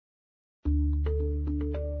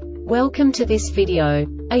Welcome to this video.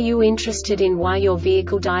 Are you interested in why your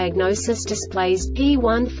vehicle diagnosis displays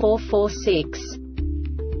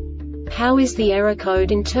P1446? How is the error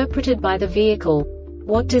code interpreted by the vehicle?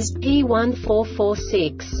 What does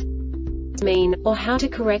P1446 mean, or how to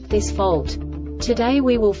correct this fault? Today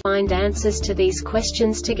we will find answers to these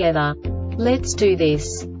questions together. Let's do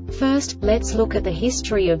this. First, let's look at the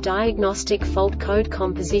history of diagnostic fault code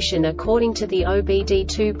composition according to the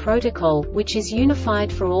OBD2 protocol, which is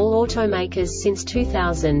unified for all automakers since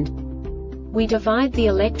 2000. We divide the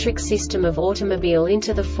electric system of automobile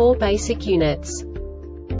into the four basic units: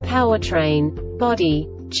 powertrain, body,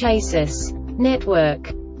 chassis,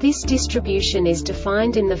 network. This distribution is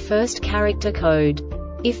defined in the first character code.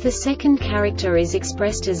 If the second character is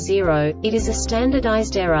expressed as 0, it is a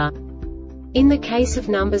standardized error. In the case of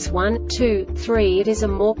numbers 1, 2, 3, it is a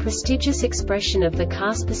more prestigious expression of the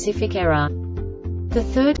car-specific error. The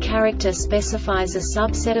third character specifies a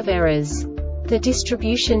subset of errors. The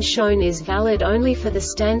distribution shown is valid only for the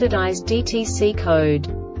standardized DTC code.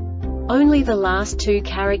 Only the last two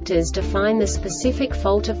characters define the specific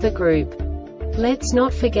fault of the group. Let's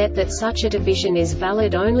not forget that such a division is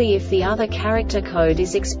valid only if the other character code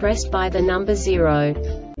is expressed by the number 0.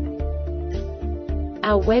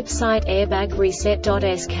 Our website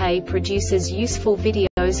airbagreset.sk produces useful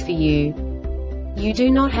videos for you. You do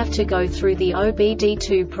not have to go through the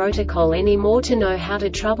OBD2 protocol anymore to know how to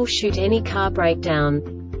troubleshoot any car breakdown.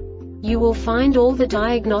 You will find all the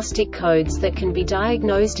diagnostic codes that can be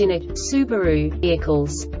diagnosed in a Subaru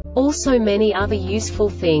vehicles. Also many other useful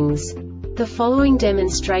things. The following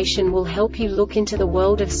demonstration will help you look into the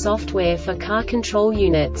world of software for car control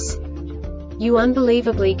units. You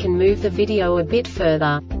unbelievably can move the video a bit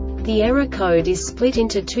further. The error code is split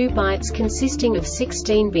into 2 bytes consisting of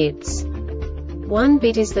 16 bits. 1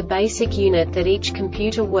 bit is the basic unit that each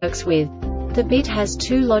computer works with. The bit has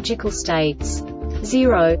 2 logical states: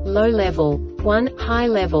 0, low level, 1, high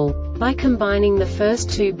level. By combining the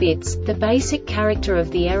first 2 bits, the basic character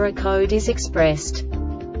of the error code is expressed.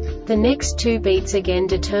 The next 2 beats again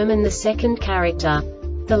determine the second character.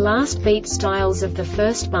 The last beat styles of the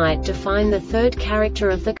first byte define the third character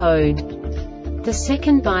of the code. The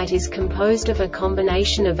second byte is composed of a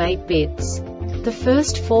combination of 8 bits. The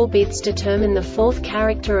first 4 bits determine the fourth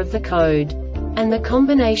character of the code. And the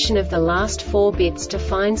combination of the last 4 bits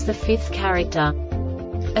defines the fifth character.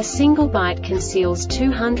 A single byte conceals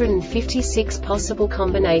 256 possible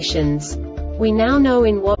combinations. We now know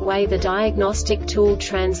in what way the diagnostic tool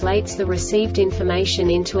translates the received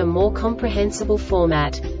information into a more comprehensible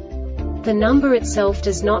format. The number itself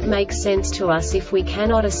does not make sense to us if we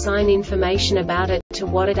cannot assign information about it to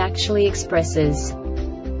what it actually expresses.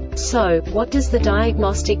 So, what does the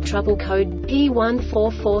diagnostic trouble code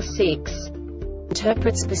P1446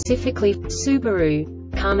 interpret specifically for Subaru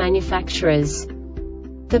car manufacturers?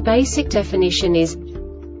 The basic definition is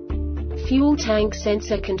fuel tank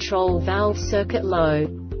sensor control valve circuit low.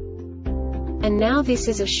 And now this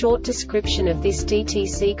is a short description of this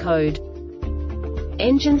DTC code.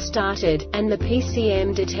 Engine started, and the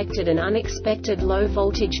PCM detected an unexpected low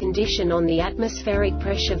voltage condition on the atmospheric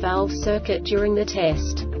pressure valve circuit during the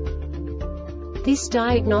test. This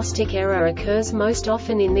diagnostic error occurs most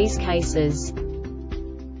often in these cases: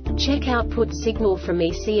 check output signal from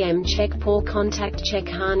ECM, check poor contact, check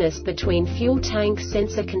harness between fuel tank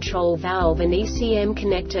sensor control valve and ECM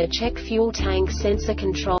connector, check fuel tank sensor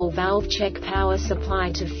control valve, check power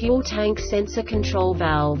supply to fuel tank sensor control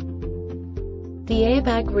valve. The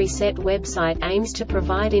Airbag Reset website aims to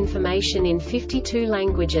provide information in 52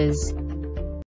 languages.